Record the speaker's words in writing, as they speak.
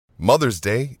Mother's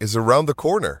Day is around the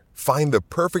corner. Find the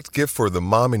perfect gift for the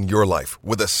mom in your life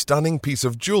with a stunning piece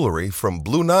of jewelry from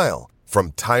Blue Nile.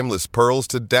 From timeless pearls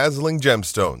to dazzling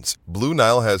gemstones, Blue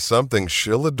Nile has something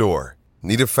she'll adore.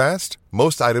 Need it fast?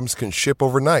 Most items can ship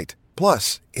overnight.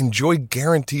 Plus, enjoy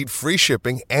guaranteed free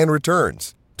shipping and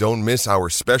returns. Don't miss our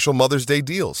special Mother's Day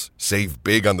deals. Save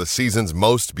big on the season's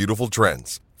most beautiful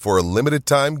trends. For a limited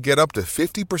time, get up to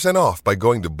 50% off by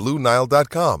going to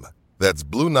BlueNile.com. That's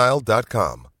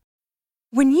BlueNile.com.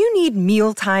 When you need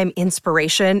mealtime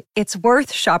inspiration, it's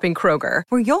worth shopping Kroger,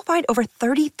 where you'll find over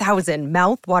 30,000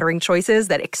 mouth-watering choices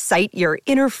that excite your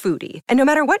inner foodie. And no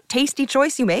matter what tasty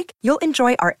choice you make, you'll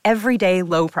enjoy our everyday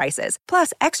low prices,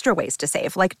 plus extra ways to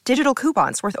save, like digital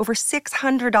coupons worth over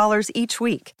 $600 each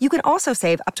week. You can also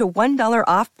save up to $1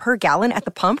 off per gallon at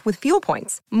the pump with fuel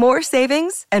points. More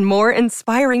savings and more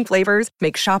inspiring flavors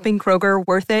make shopping Kroger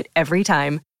worth it every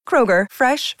time. Kroger,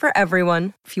 fresh for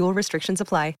everyone. Fuel restrictions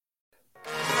apply.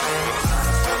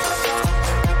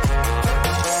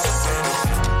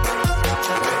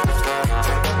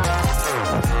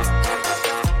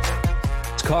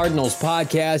 Cardinals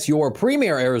podcast, your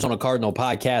premier Arizona Cardinal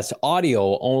podcast,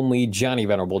 audio only. Johnny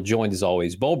Venerable, joined as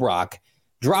always, Bo Brock,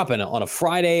 dropping on a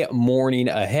Friday morning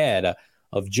ahead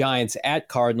of Giants at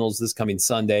Cardinals this coming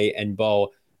Sunday. And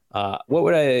Bo, what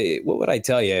would I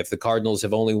tell you if the Cardinals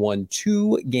have only won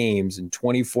 2 games in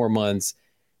 24 months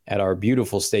at our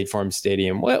beautiful State Farm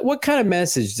Stadium? What kind of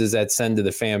message does that send to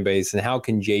the fan base, and how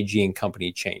can JG and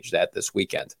company change that this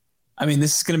weekend? I mean,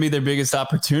 this is going to be their biggest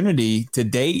opportunity to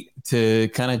date to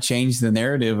kind of change the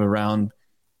narrative around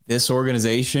this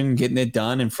organization, getting it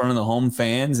done in front of the home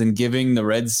fans and giving the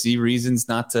Red Sea reasons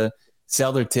not to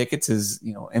sell their tickets, as,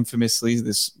 you know, infamously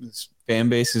this fan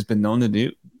base has been known to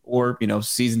do, or, you know,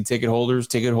 season ticket holders,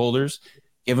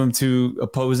 give them to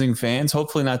opposing fans.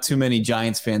 Hopefully not too many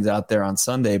Giants fans out there on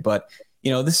Sunday, but,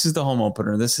 you know, this is the home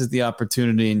opener. This is the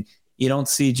opportunity. And you don't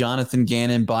see Jonathan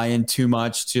Gannon buy in too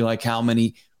much to like how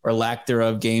many or lack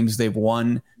thereof games they've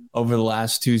won over the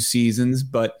last 2 seasons,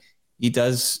 but he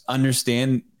does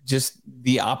understand just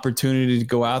the opportunity to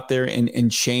go out there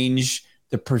and change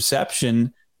the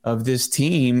perception of this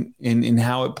team in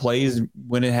how it plays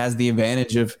when it has the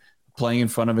advantage of playing in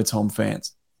front of its home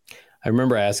fans. I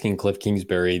remember asking Cliff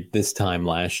Kingsbury this time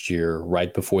last year,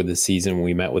 right before the season when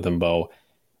we met with him, Bo,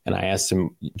 and I asked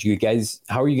him,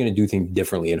 how are you going to do things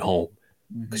differently at home?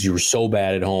 Because you were so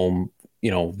bad at home. You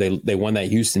know, they won that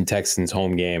Houston Texans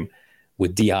home game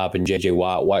with D-Hop and J.J.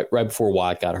 Watt right before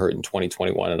Watt got hurt in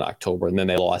 2021 in October, and then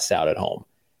they lost out at home.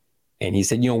 And he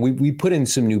said, you know, we put in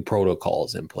some new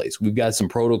protocols in place. We've got some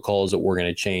protocols that we're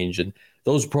going to change, and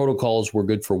those protocols were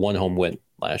good for one home win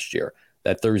last year.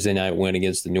 That Thursday night win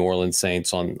against the New Orleans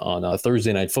Saints on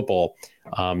Thursday Night Football.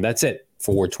 That's it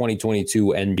for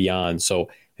 2022 and beyond. So,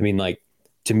 I mean, like,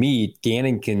 to me,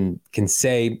 Gannon can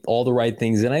say all the right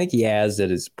things, and I think he has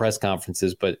at his press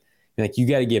conferences, but like, you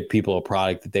got to give people a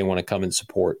product that they want to come and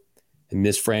support. And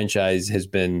this franchise has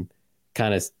been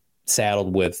kind of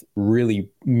saddled with really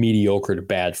mediocre to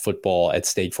bad football at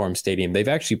State Farm Stadium. They've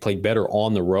actually played better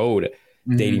on the road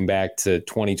dating back to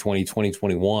 2020,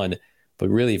 2021. But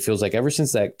really, it feels like ever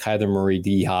since that Kyler Murray,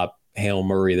 D-Hop, Hail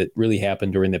Murray that really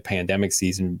happened during the pandemic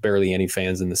season, barely any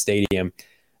fans in the stadium.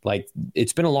 Like,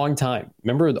 it's been a long time.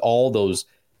 Remember all those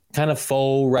kind of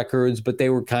faux records, but they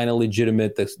were kind of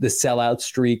legitimate. The sellout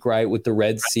streak, right, with the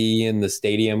Red Sea and the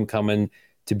stadium coming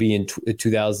to be in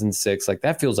 2006. Like,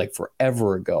 that feels like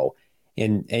forever ago.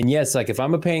 And yes, like, if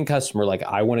I'm a paying customer, like,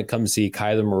 I want to come see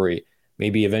Kyler Murray,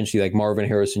 maybe eventually like Marvin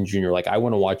Harrison Jr. Like, I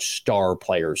want to watch star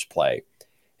players play.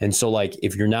 And so, like,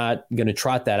 if you're not going to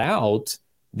trot that out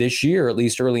this year, at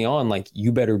least early on, like,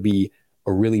 you better be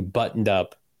a really buttoned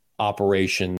up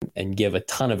operation and give a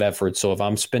ton of effort. So if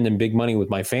I'm spending big money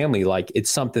with my family, like, it's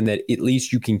something that at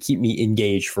least you can keep me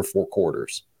engaged for 4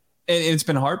 quarters. It's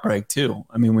been heartbreak too.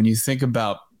 I mean, when you think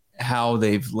about how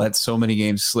they've let so many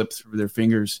games slip through their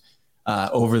fingers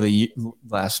over the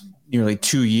last nearly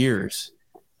 2 years,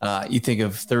 you think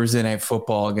of Thursday Night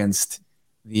Football against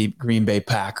the Green Bay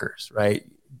Packers, right?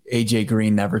 AJ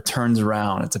Green never turns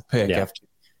around. It's a pick after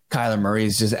Kyler Murray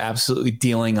is just absolutely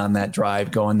dealing on that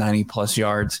drive, going 90 plus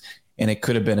yards. And it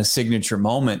could have been a signature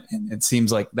moment. And it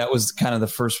seems like that was kind of the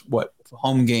first,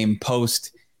 home game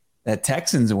post that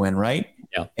Texans win, right?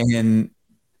 Yeah. And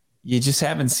you just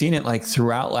haven't seen it like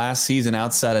throughout last season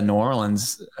outside of New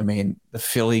Orleans. I mean, the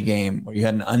Philly game where you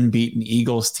had an unbeaten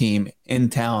Eagles team in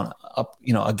town up,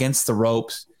 you know, against the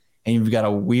ropes. And you've got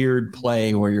a weird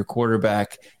play where your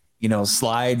quarterback, you know,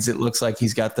 slides. It looks like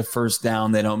he's got the first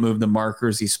down. They don't move the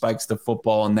markers. He spikes the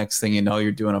football. And next thing you know,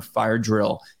 you're doing a fire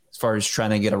drill as far as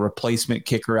trying to get a replacement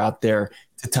kicker out there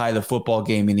to tie the football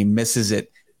game, and he misses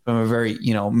it from a very,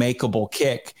 makeable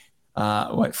kick,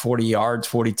 40 yards,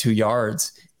 42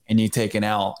 yards, and you take an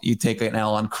L. You take an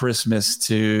L on Christmas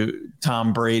to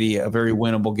Tom Brady, a very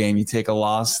winnable game. You take a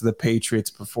loss to the Patriots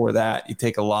before that. You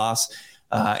take a loss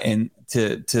and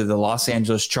to the Los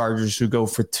Angeles Chargers, who go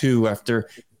for 2 after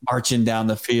marching down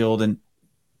the field and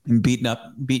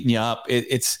beating you up.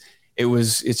 It's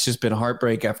just been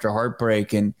heartbreak after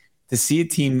heartbreak, and to see a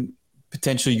team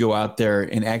potentially go out there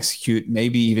and execute,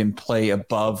 maybe even play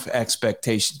above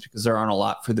expectations, because there aren't a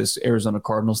lot for this Arizona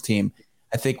Cardinals team,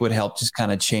 I think would help just kind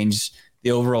of change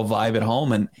the overall vibe at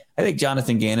home. And I think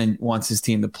Jonathan Gannon wants his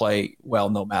team to play well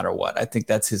no matter what. I think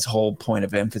that's his whole point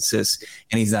of emphasis,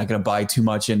 and he's not going to buy too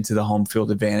much into the home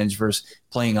field advantage versus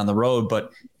playing on the road.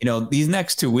 But, these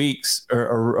next 2 weeks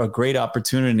are a great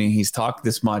opportunity. He's talked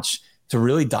this much to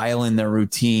really dial in their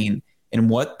routine and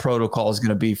what protocol is going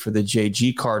to be for the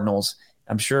JG Cardinals.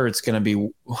 I'm sure it's going to be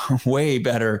way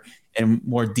better and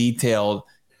more detailed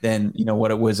than, what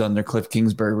it was under Cliff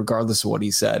Kingsbury, regardless of what he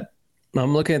said.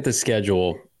 I'm looking at the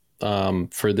schedule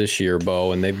for this year,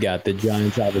 Bo, and they've got the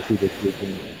Giants obviously this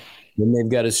weekend. Then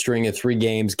they've got a string of 3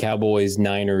 games, Cowboys,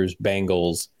 Niners,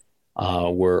 Bengals,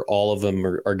 where all of them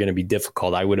are going to be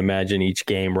difficult. I would imagine each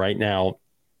game right now,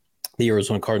 the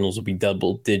Arizona Cardinals will be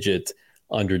double-digit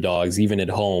underdogs, even at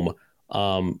home.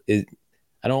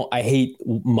 I hate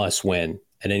must win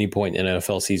at any point in an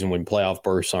NFL season when playoff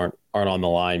berths aren't on the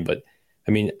line. But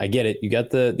I mean, I get it. You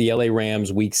got the LA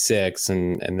Rams week 6,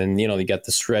 and then you got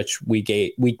the stretch week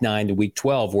 9 to week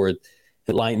 12 where it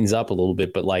lightens up a little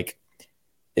bit. But like,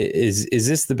 is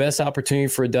this the best opportunity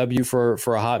for a W for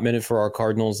a hot minute for our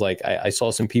Cardinals? Like, I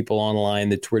saw some people online,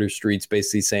 the Twitter streets,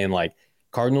 basically saying like,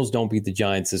 Cardinals don't beat the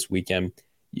Giants this weekend.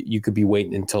 You could be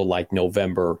waiting until like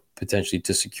November potentially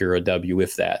to secure a W,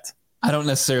 if that. I don't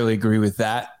necessarily agree with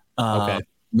that. Okay. I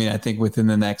mean, I think within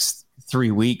the next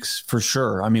 3 weeks, for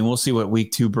sure. I mean, we'll see what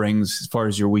week 2 brings as far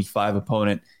as your week 5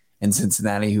 opponent in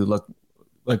Cincinnati, who look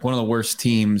like one of the worst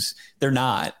teams. They're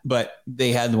not, but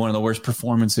they had one of the worst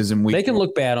performances in week. They can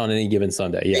look bad on any given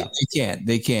Sunday. Yeah,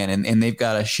 they can. And they've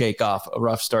got to shake off a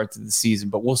rough start to the season,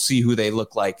 but we'll see who they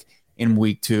look like in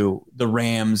week 2. The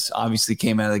Rams obviously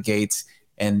came out of the gates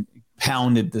and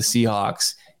pounded the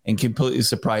Seahawks and completely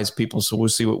surprised people. So we'll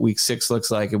see what week 6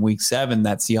 looks like. In week 7,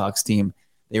 that Seahawks team,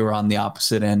 they were on the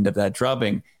opposite end of that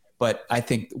drubbing. But I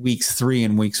think weeks 3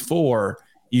 and weeks 4,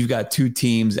 you've got 2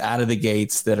 teams out of the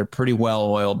gates that are pretty well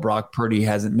oiled. Brock Purdy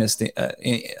hasn't missed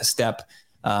a step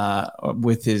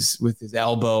with his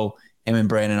elbow. Him and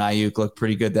Brandon Ayuk look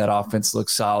pretty good. That offense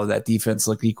looks solid. That defense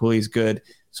looked equally as good.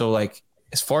 So like,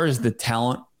 as far as the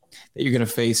talent that you're going to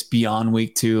face beyond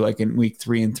week 2, like in week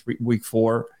 3 and week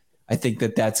 4, I think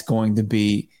that's going to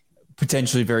be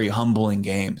potentially very humbling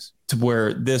games, to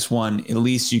where this one, at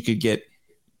least you could get,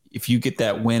 if you get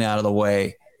that win out of the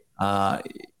way, I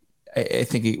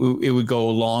think it would go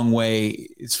a long way.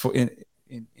 If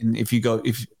you go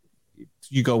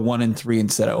 1-3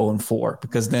 instead of 0-4,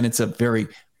 because then it's a very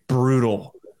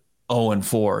brutal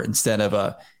 0-4 instead of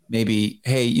a maybe,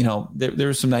 hey,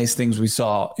 there's some nice things we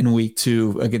saw in week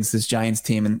 2 against this Giants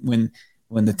team, and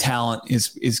when the talent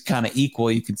is kind of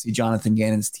equal, you can see Jonathan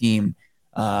Gannon's team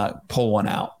pull one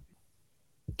out.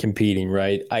 Competing,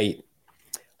 right? I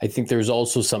think there's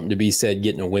also something to be said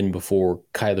getting a win before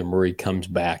Kyler Murray comes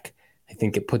back. I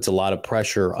think it puts a lot of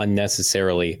pressure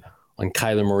unnecessarily on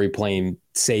Kyler Murray playing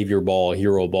savior ball,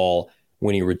 hero ball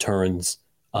when he returns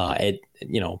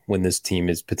when this team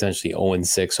is potentially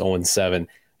 0-6, 0-7.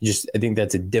 I think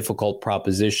that's a difficult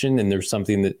proposition, and there's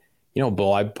something that,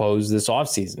 Bo, I posed this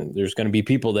offseason. There's going to be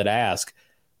people that ask,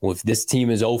 well, if this team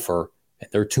is over and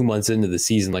they're 2 months into the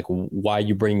season, like, why are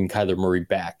you bringing Kyler Murray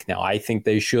back? Now, I think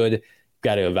they should.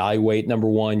 Got to evaluate, number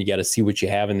one. You got to see what you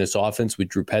have in this offense with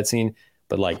Drew Petzing.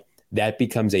 But, like, that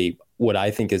becomes what I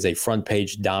think is a front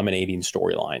page dominating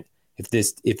storyline. If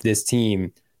this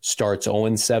team starts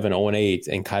 0-7, 0-8,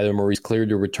 and Kyler Murray's cleared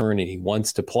to return and he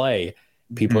wants to play,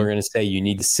 people are going to say you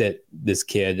need to sit this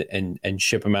kid and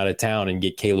ship him out of town and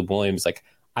get Caleb Williams. Like,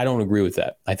 I don't agree with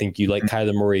that. I think you let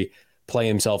Kyler Murray play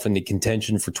himself into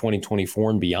contention for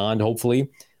 2024 and beyond, hopefully.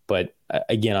 But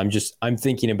again, I'm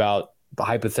thinking about the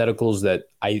hypotheticals that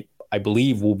I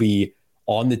believe will be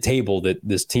on the table that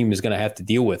this team is going to have to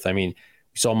deal with. I mean,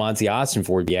 we saw Monty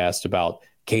Austinford be asked about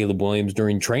Caleb Williams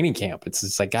during training camp.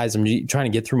 It's like, guys, I'm trying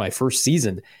to get through my first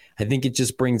season. I think it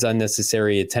just brings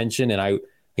unnecessary attention. And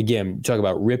again, talk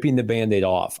about ripping the Band-Aid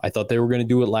off. I thought they were going to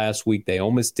do it last week. They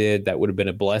almost did. That would have been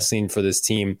a blessing for this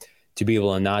team to be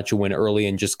able to notch a win early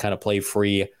and just kind of play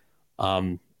free.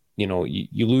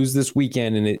 You lose this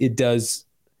weekend, and it does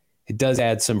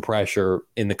add some pressure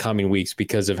in the coming weeks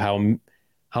because of how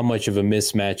how much of a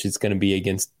mismatch it's going to be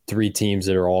against three teams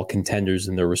that are all contenders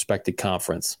in their respective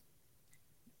conference.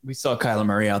 We saw Kyler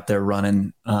Murray out there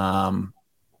running on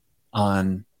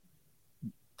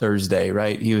Thursday,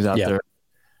 right? He was out there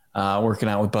working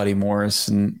out with Buddy Morris,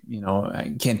 and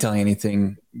I can't tell you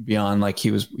anything beyond like he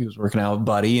was working out with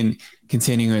Buddy and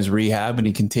continuing his rehab, and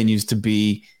he continues to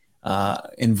be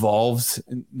involved,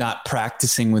 not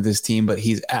practicing with his team, but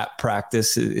he's at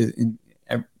practice in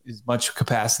as much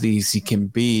capacity as he can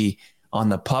be on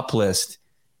the PUP list.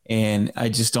 And I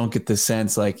just don't get the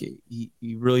sense like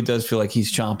he really does feel like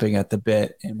he's chomping at the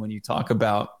bit. And when you talk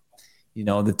about,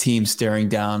 the team staring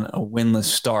down a winless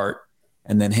start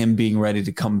and then him being ready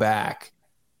to come back,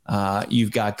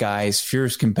 you've got guys,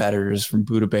 fierce competitors from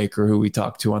Budda Baker, who we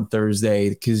talked to on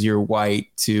Thursday, Kazir White,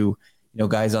 to,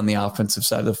 guys on the offensive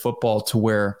side of the football, to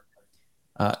where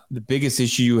the biggest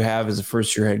issue you have as a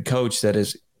first-year head coach that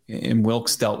is, and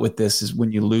Wilkes dealt with this, is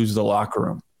when you lose the locker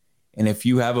room. And if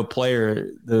you have a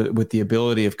player with the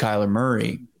ability of Kyler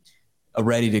Murray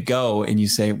ready to go, and you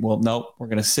say, well, nope, we're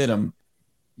going to sit him,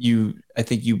 I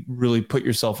think you really put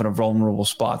yourself in a vulnerable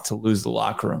spot to lose the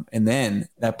locker room. And then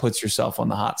that puts yourself on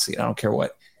the hot seat. I don't care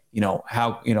what,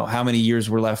 how many years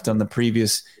were left on the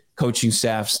previous coaching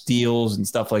staff's deals and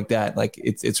stuff like that. Like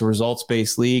it's a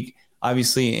results-based league,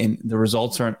 obviously, and the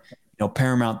results aren't,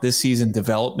 paramount this season.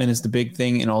 Development is the big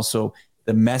thing. And also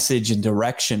the message and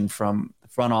direction from the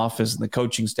front office and the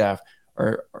coaching staff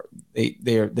are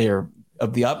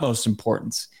of the utmost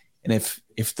importance. And if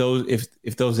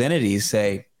those entities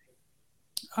say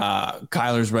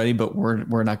Kyler's ready, but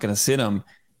we're not going to sit him,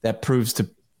 that proves to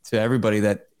everybody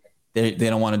that they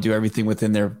don't want to do everything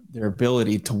within their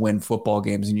ability to win football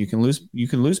games, and you can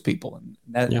lose people, and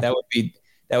that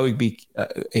would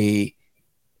be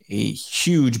a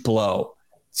huge blow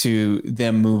to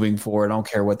them moving forward. I don't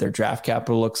care what their draft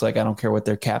capital looks like. I don't care what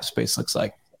their cap space looks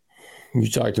like. You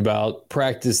talked about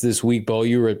practice this week, Bo.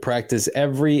 You were at practice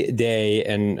every day.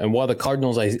 And while the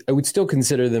Cardinals, I would still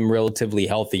consider them relatively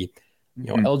healthy.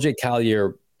 LJ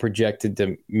Collier projected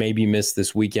to maybe miss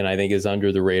this weekend, I think is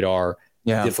under the radar.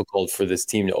 Yeah. Difficult for this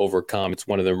team to overcome. It's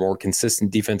one of their more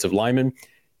consistent defensive linemen.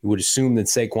 You would assume that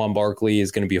Saquon Barkley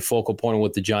is going to be a focal point of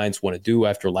what the Giants want to do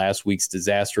after last week's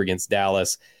disaster against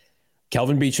Dallas.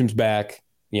 Kelvin Beacham's back,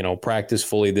 practice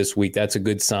fully this week. That's a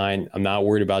good sign. I'm not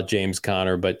worried about James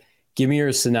Conner, but give me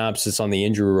your synopsis on the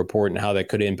injury report and how that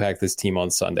could impact this team on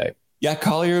Sunday. Yeah,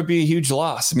 Collier would be a huge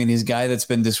loss. I mean, he's a guy that's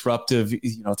been disruptive,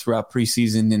 throughout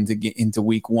preseason into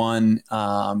week one.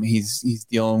 He's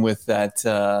dealing with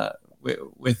that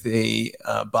with a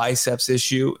biceps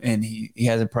issue, and he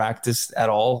hasn't practiced at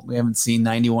all. We haven't seen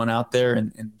 91 out there,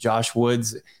 and Josh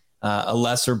Woods, a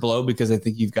lesser blow because I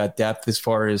think you've got depth as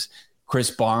far as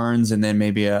Chris Barnes, and then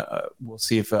maybe we'll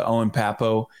see if Owen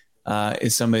Papo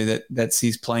is somebody that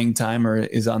sees playing time or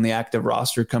is on the active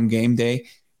roster come game day.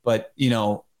 But,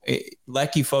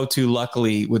 Lecky Fotu,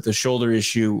 luckily, with the shoulder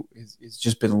issue, has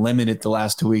just been limited the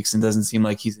last 2 weeks and doesn't seem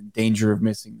like he's in danger of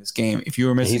missing this game. If you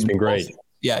were missing, he's been great.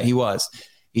 Yeah, he was.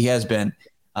 He has been.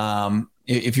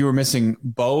 If you were missing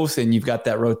both and you've got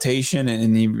that rotation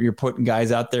and you're putting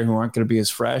guys out there who aren't going to be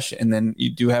as fresh, and then you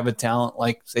do have a talent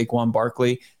like Saquon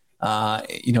Barkley,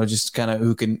 just kind of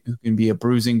who can be a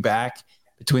bruising back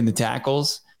between the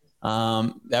tackles,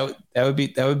 that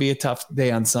would be a tough day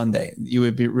on Sunday. You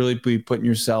would really be putting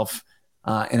yourself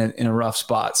in a rough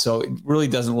spot. So it really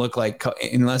doesn't look like,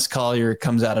 unless Collier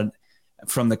comes out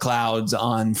from the clouds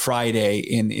on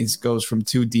Friday and goes from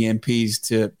 2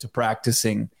 DNPs to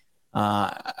practicing.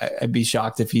 I'd be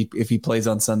shocked if he plays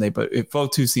on Sunday. But if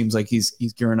Fotu seems like he's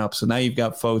gearing up, so now you've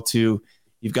got Fotu,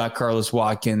 you've got Carlos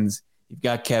Watkins, you've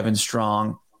got Kevin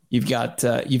Strong, you've got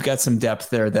some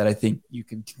depth there that I think you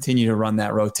can continue to run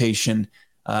that rotation.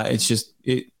 It's just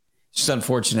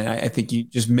unfortunate. I think you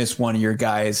just miss one of your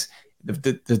guys.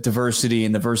 The diversity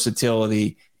and the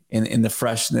versatility and the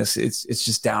freshness, it's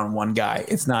just down one guy.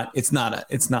 It's not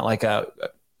like a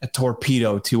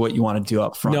torpedo to what you want to do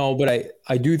up front. No, but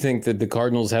I do think that the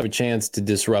Cardinals have a chance to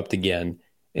disrupt again,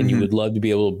 and you would love to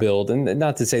be able to build, and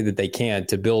not to say that they can't,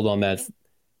 to build on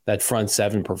that front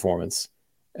seven performance,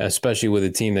 especially with a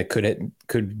team that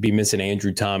could be missing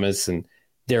Andrew Thomas, and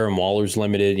Darren Waller's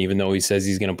limited, even though he says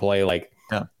he's going to play.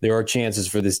 There are chances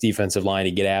for this defensive line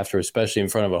to get after, especially in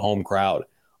front of a home crowd.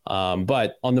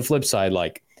 But on the flip side,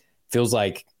 feels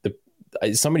like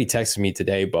somebody texted me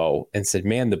today, Bo, and said,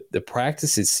 man, the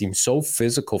practices seem so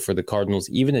physical for the Cardinals,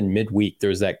 even in midweek.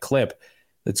 There's that clip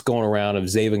that's going around of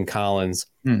Zaven Collins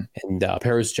and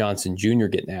Paris Johnson Jr.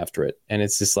 getting after it. And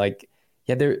it's just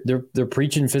they're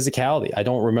preaching physicality. I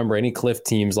don't remember any Cliff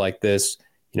teams like this,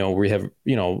 we have,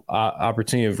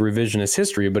 opportunity of revisionist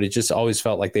history, but it just always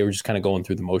felt like they were just kind of going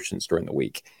through the motions during the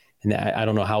week. And I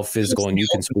don't know how physical, and you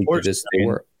can speak to this, they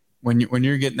were. When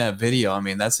you're getting that video, I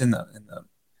mean, that's in the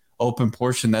open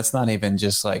portion. That's not even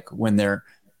just like when they're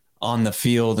on the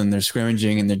field and they're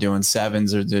scrimmaging and they're doing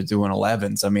 7s or they're doing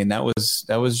 11s. I mean, that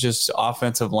was just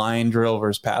offensive line drill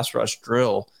versus pass rush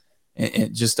drill,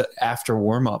 and just after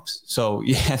warmups. So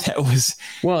yeah, that was.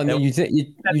 Well, and then you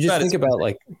just think about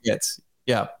like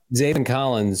Zaven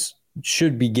Collins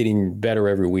should be getting better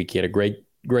every week. He had a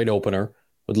great opener.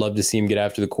 Would love to see him get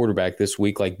after the quarterback this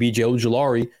week. Like B.J.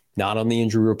 Ojulari, not on the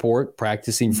injury report,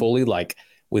 practicing fully. Like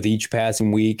with each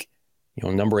passing week,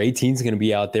 number 18 is going to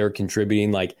be out there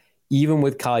contributing. Like even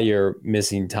with Collier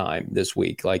missing time this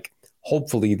week, like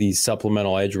hopefully these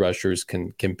supplemental edge rushers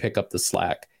can pick up the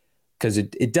slack, because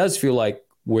it does feel like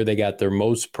where they got their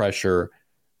most pressure.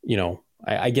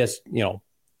 I guess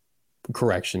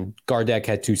correction. Gardeck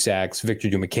had 2 sacks. Victor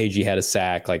Dumakaji had a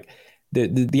sack. Like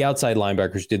the outside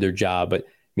linebackers did their job, but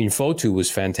I mean, Fotu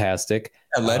was fantastic.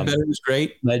 Yeah, Ledbetter was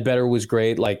great. Ledbetter was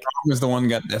great. Like was the one who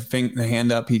got the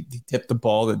hand up. He tipped the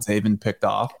ball that Zaven picked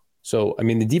off. So I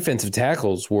mean, the defensive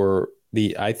tackles were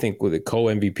I think with the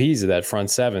co-MVPs of that front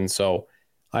 7. So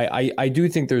I do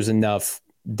think there's enough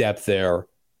depth there.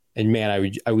 And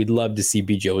man, I would love to see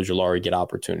B.J. Ojulari get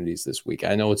opportunities this week.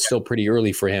 I know it's still pretty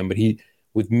early for him, but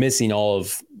with missing all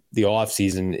of the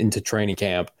offseason into training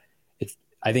camp,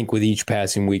 I think with each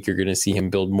passing week, you're going to see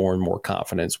him build more and more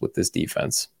confidence with this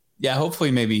defense. Yeah, hopefully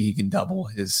maybe he can double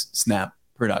his snap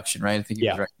production, right? I think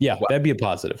right. Yeah, that'd be a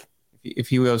positive. If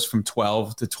he goes from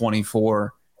 12 to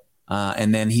 24,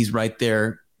 and then he's right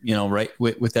there, right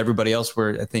with everybody else,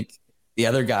 where I think the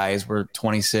other guys were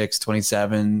 26,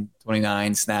 27,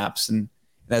 29 snaps, and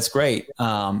that's great.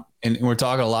 And we're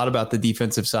talking a lot about the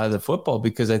defensive side of the football,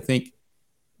 because I think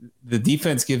the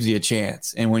defense gives you a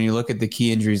chance. And when you look at the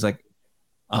key injuries, like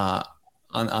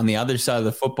on the other side of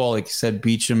the football, like you said,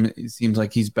 Beachum, it seems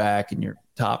like he's back, and your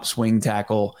top swing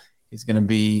tackle is going to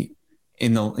be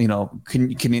in the, can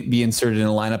be inserted in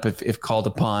the lineup if called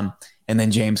upon. And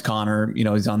then James Conner,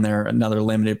 he's on there, another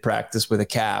limited practice with a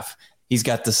calf. He's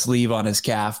got the sleeve on his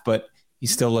calf, but he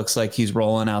still looks like he's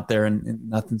rolling out there, and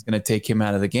nothing's going to take him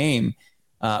out of the game.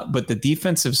 But the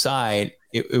defensive side,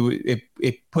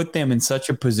 it put them in such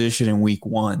a position in week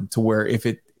 1 to where if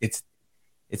it's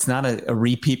not a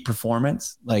repeat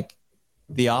performance, like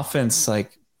the offense,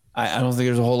 like I don't think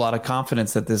there's a whole lot of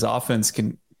confidence that this offense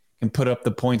can put up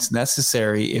the points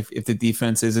necessary if the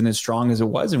defense isn't as strong as it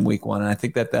was in week 1. And I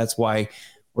think that's why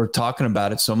we're talking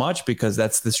about it so much, because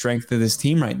that's the strength of this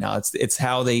team right now. It's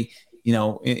how they,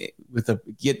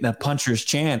 getting a puncher's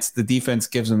chance, the defense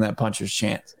gives them that puncher's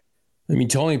chance. I mean,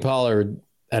 Tony Pollard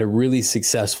had a really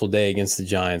successful day against the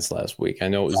Giants last week. I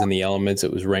know it was in the elements,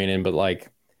 it was raining, but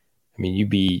you'd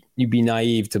be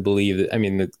naive to believe that. I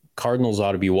mean, the Cardinals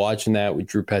ought to be watching that with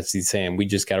Drew Petzing saying, we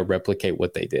just got to replicate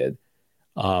what they did,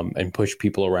 and push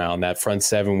people around. That front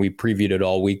 7, we previewed it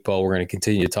all week, Bo. We're going to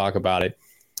continue to talk about it.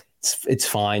 It's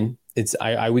fine.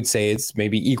 I would say it's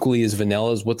maybe equally as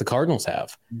vanilla as what the Cardinals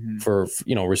have, for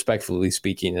respectfully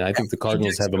speaking. And I think the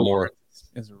Cardinals have a more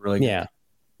is a really good. Yeah.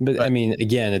 But I mean,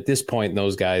 again, at this point,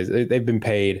 those guys, they've been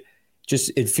paid.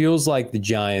 Just it feels like the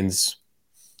Giants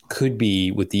could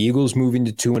be, with the Eagles moving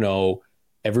to 2-0,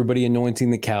 everybody anointing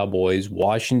the Cowboys,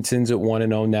 Washington's at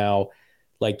 1-0 now.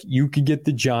 Like, you could get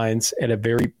the Giants at a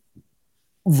very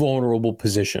vulnerable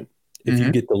position if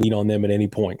you get the lead on them at any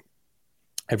point.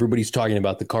 Everybody's talking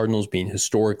about the Cardinals being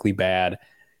historically bad.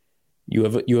 You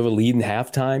have a lead in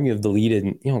halftime. You have the lead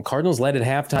in, Cardinals led at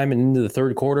halftime and into the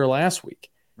third quarter last week.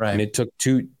 Right. And it took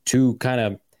two kind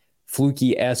of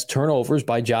fluky-esque turnovers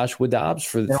by Joshua Dobbs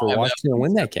for Washington to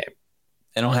win that game.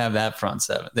 They don't have that front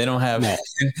 7. They don't have. No,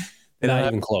 they don't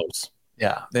even close.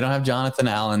 Yeah, they don't have Jonathan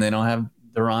Allen. They don't have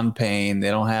Deron Payne. They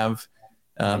don't have.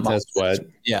 That's what.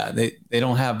 Yeah, they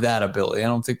don't have that ability. I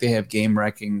don't think they have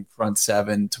game-wrecking front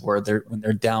 7 to where when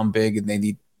they're down big and they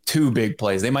need 2 big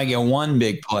plays. They might get 1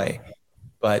 big play,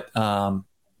 but and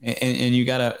you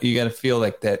gotta feel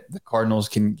like that the Cardinals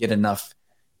can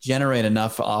generate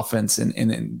enough offense,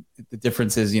 and the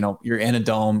difference is, you're in a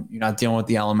dome, you're not dealing with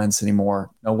the elements anymore,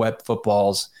 no wet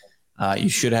footballs. You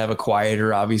should have a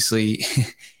quieter, obviously,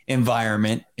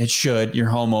 environment. It should. Your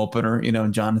home opener,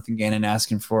 Jonathan Gannon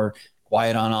asking for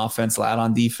quiet on offense, loud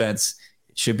on defense.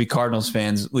 It should be Cardinals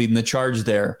fans leading the charge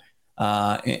there.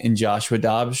 And Joshua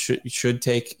Dobbs should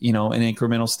take, an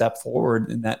incremental step forward,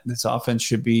 and that this offense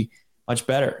should be much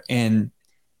better. And,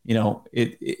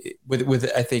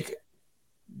 with I think,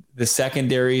 the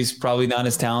secondary is probably not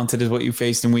as talented as what you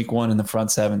faced in week 1, and the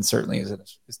front 7 certainly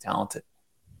isn't as talented.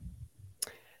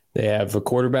 They have a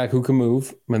quarterback who can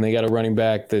move, and they got a running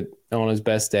back that on his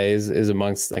best days is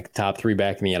amongst like top 3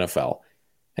 back in the NFL.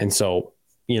 And so,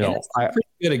 pretty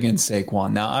good against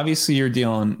Saquon. Now, obviously you're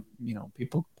dealing,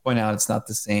 people point out it's not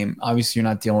the same. Obviously you're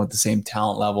not dealing with the same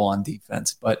talent level on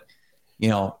defense, but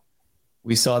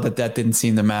we saw that didn't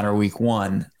seem to matter week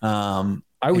 1.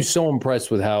 I was so impressed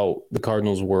with how the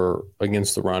Cardinals were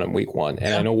against the run in week 1.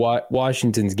 And I know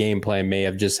Washington's game plan may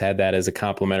have just had that as a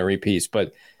complimentary piece,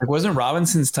 but it wasn't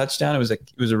Robinson's touchdown. It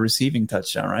was a receiving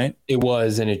touchdown, right? It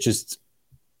was. And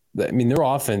their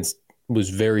offense was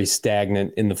very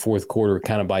stagnant in the fourth quarter,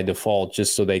 kind of by default,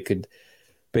 just so they could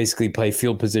basically play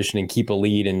field position and keep a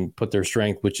lead and put their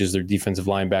strength, which is their defensive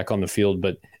line, back on the field.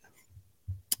 But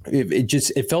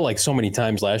it felt like so many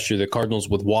times last year, the Cardinals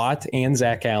with Watt and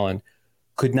Zach Allen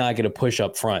could not get a push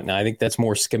up front. Now, I think that's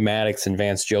more schematics and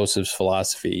Vance Joseph's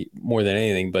philosophy more than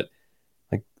anything. But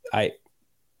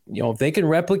if they can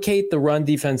replicate the run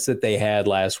defense that they had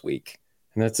last week,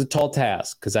 and that's a tall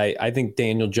task, because I think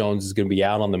Daniel Jones is going to be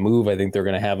out on the move. I think they're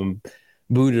going to have him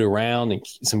booted around and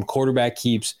some quarterback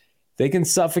keeps. They can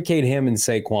suffocate him and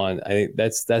Saquon. I think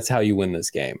that's how you win this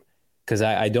game, because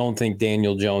I don't think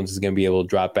Daniel Jones is going to be able to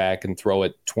drop back and throw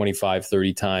it 25,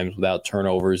 30 times without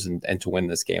turnovers and to win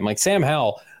this game. Like Sam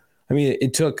Howell,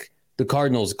 it took the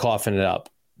Cardinals coughing it up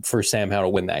for Sam Howell to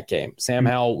win that game. Sam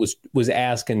Howell was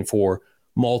asking for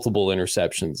multiple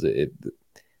interceptions.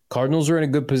 Cardinals are in a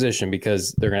good position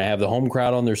because they're going to have the home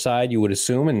crowd on their side, you would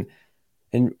assume.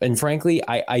 And frankly,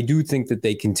 I do think that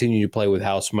they continue to play with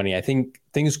house money. I think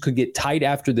things could get tight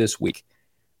after this week.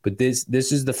 But this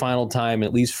is the final time,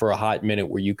 at least for a hot minute,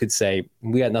 where you could say,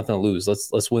 we got nothing to lose.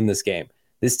 Let's win this game.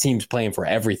 This team's playing for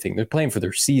everything. They're playing for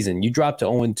their season. You drop to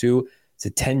 0-2, it's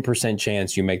a 10%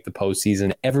 chance you make the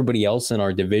postseason. Everybody else in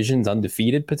our division's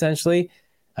undefeated potentially.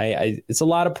 It's a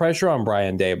lot of pressure on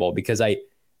Brian Daboll, because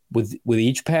with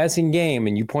each passing game,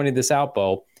 and you pointed this out,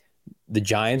 Bo, the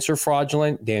Giants are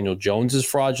fraudulent. Daniel Jones is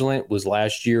fraudulent. Was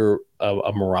last year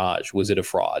a mirage? Was it a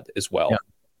fraud as well? Yeah.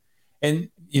 And,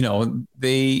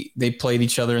 they played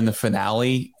each other in the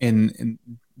finale in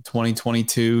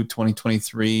 2022,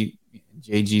 2023.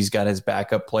 JG's got his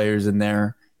backup players in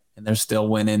there, and they're still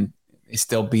winning. They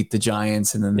still beat the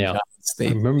Giants. And then the Giants, I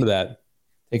remember that.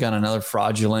 They got another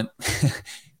fraudulent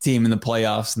team in the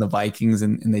playoffs, and the Vikings,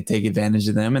 and they take advantage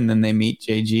of them. And then they meet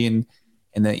JG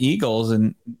and the Eagles,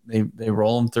 and they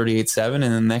roll them 38-7. And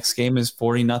the next game is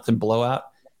 40-0 blowout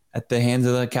at the hands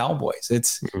of the Cowboys.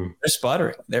 They're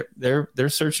sputtering. They're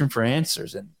searching for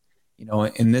answers. And,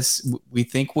 in this, we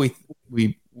think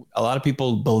a lot of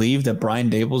people believe that Brian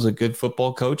Daboll's a good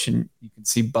football coach, and you can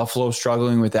see Buffalo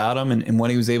struggling without him and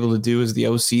what he was able to do as the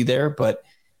OC there. But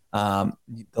the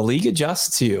league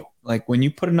adjusts to you. Like when you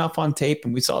put enough on tape,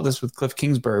 and we saw this with Cliff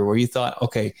Kingsbury, where you thought,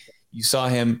 okay, you saw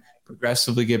him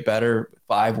progressively get better,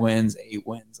 5 wins, 8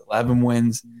 wins, 11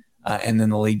 wins. And then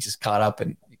the league just caught up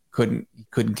and he couldn't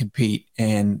compete.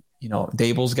 And,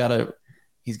 Daboll's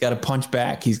he's got to punch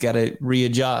back. He's got to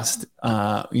readjust,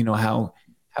 how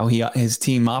his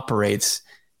team operates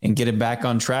and get it back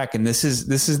on track. And this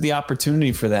is the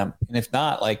opportunity for them. And if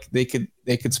not, like they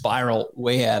could spiral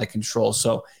way out of control.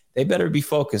 So they better be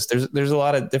focused. There's a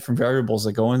lot of different variables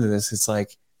that go into this. It's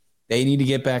like they need to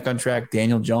get back on track.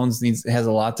 Daniel Jones has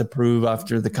a lot to prove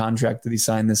after the contract that he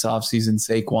signed this offseason.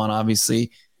 Saquon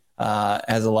obviously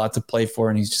has a lot to play for,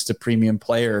 and he's just a premium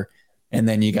player. And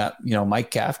then you got,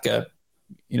 Mike Kafka,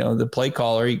 the play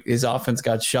caller, his offense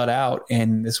got shut out.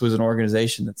 And this was an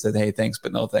organization that said, hey, thanks,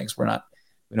 but no thanks. We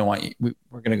don't want you.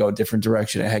 We're going to go a different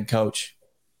direction at head coach.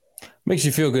 Makes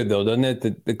you feel good, though, doesn't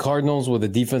it? The Cardinals with a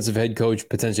defensive head coach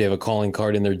potentially have a calling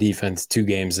card in their defense 2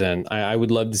 games in. I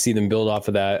would love to see them build off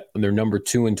of that. They're number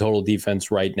 2 in total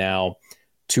defense right now,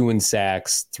 2 in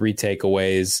sacks, 3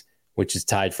 takeaways, which is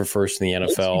tied for first in the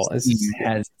NFL. He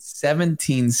has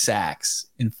 17 sacks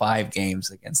in 5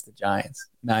 games against the Giants.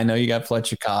 Now, I know you got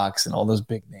Fletcher Cox and all those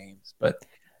big names, but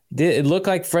it looked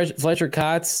like Fletcher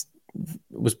Cox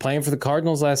was playing for the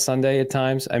Cardinals last Sunday at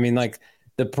times.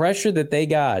 The pressure that they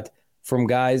got from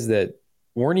guys that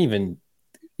weren't even,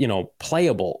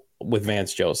 playable with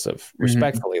Vance Joseph,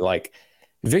 respectfully. Like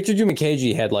Victor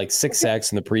Dimukeje had 6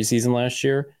 sacks in the preseason last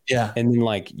year. Yeah. And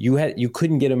then you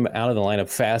couldn't get him out of the lineup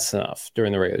fast enough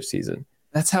during the regular season.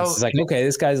 That's how it's like, okay,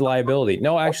 this guy's a liability.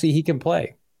 No, actually he can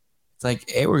play. It's like,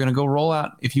 hey, we're going to go roll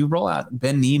out. If you roll out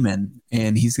Ben Neiman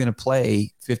and he's going to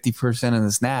play 50% of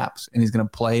the snaps, and he's going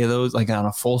to play those on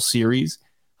a full series,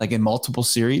 in multiple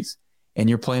series, and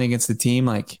you're playing against a team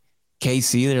like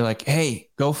KC, they're like, hey,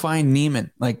 go find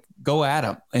Neiman, go at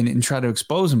him and try to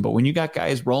expose him. But when you got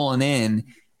guys rolling in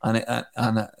on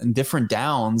different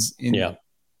downs,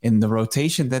 in the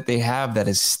rotation that they have that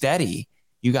is steady.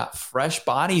 You got fresh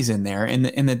bodies in there, and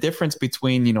the difference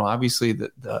between, obviously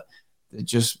the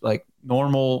just like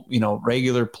normal,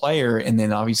 regular player, and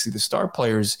then obviously the star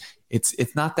players,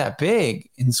 it's not that big.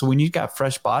 And so when you've got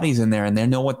fresh bodies in there and they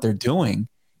know what they're doing,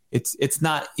 it's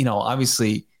not,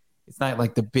 obviously it's not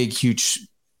like the big, huge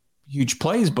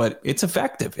plays, but it's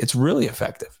effective. It's really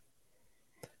effective.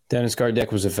 Dennis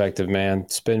Gardeck was effective, man.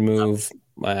 Spin move.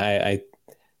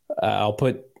 I'll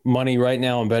put money right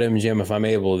now on BetMGM if I'm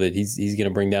able that he's going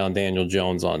to bring down Daniel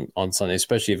Jones on Sunday,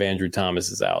 especially if Andrew Thomas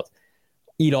is out.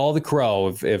 Eat all the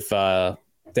crow if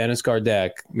Dennis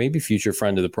Gardeck, maybe future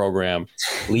friend of the program,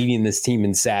 leading this team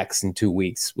in sacks in 2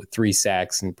 weeks with 3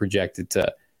 sacks and projected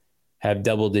to have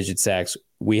double-digit sacks.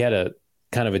 We had a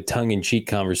kind of a tongue-in-cheek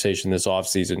conversation this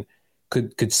offseason.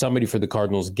 Could somebody for the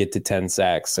Cardinals get to 10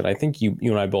 sacks? And I think you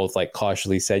and I both like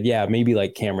cautiously said, yeah, maybe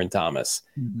like Cameron Thomas,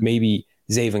 maybe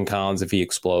Zaven Collins if he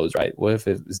explodes, right? What if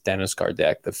it was Dennis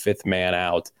Gardeck, the 5th man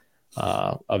out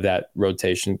of that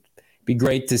rotation? Be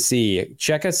great to see.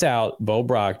 Check us out, Bo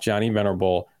Brock, Johnny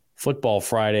Venerable, Football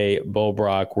Friday, Bo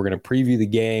Brock. We're going to preview the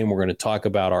game. We're going to talk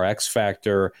about our X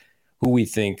Factor, who we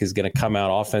think is going to come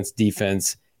out, offense,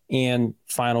 defense, and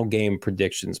final game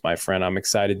predictions, my friend. I'm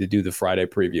excited to do the Friday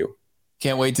preview.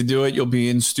 Can't wait to do it. You'll be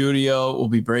in studio. We'll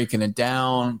be breaking it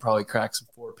down, probably crack some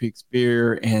Four Peaks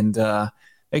beer, and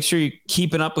make sure you're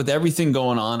keeping up with everything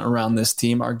going on around this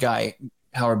team. Our guy,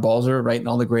 Howard Balzer, writing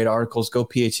all the great articles. Go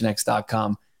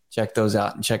phnx.com. Check those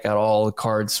out and check out all the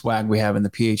card swag we have in the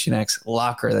PHNX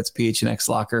locker. That's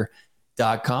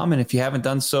phnxlocker.com. And if you haven't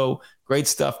done so, great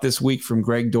stuff this week from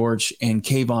Greg Dortch and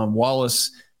Kayvon Wallace,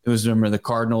 who was a member of the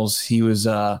Cardinals. He was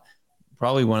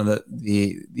probably one of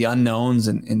the unknowns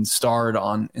and starred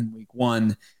in week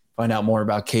 1. Find out more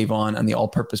about Kayvon on the All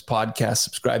Purpose Podcast.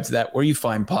 Subscribe to that where you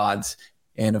find pods.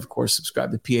 And, of course,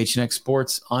 subscribe to PHNX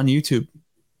Sports on YouTube.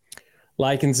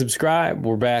 Like and subscribe.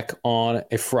 We're back on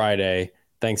a Friday.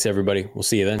 Thanks, everybody. We'll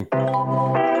see you then.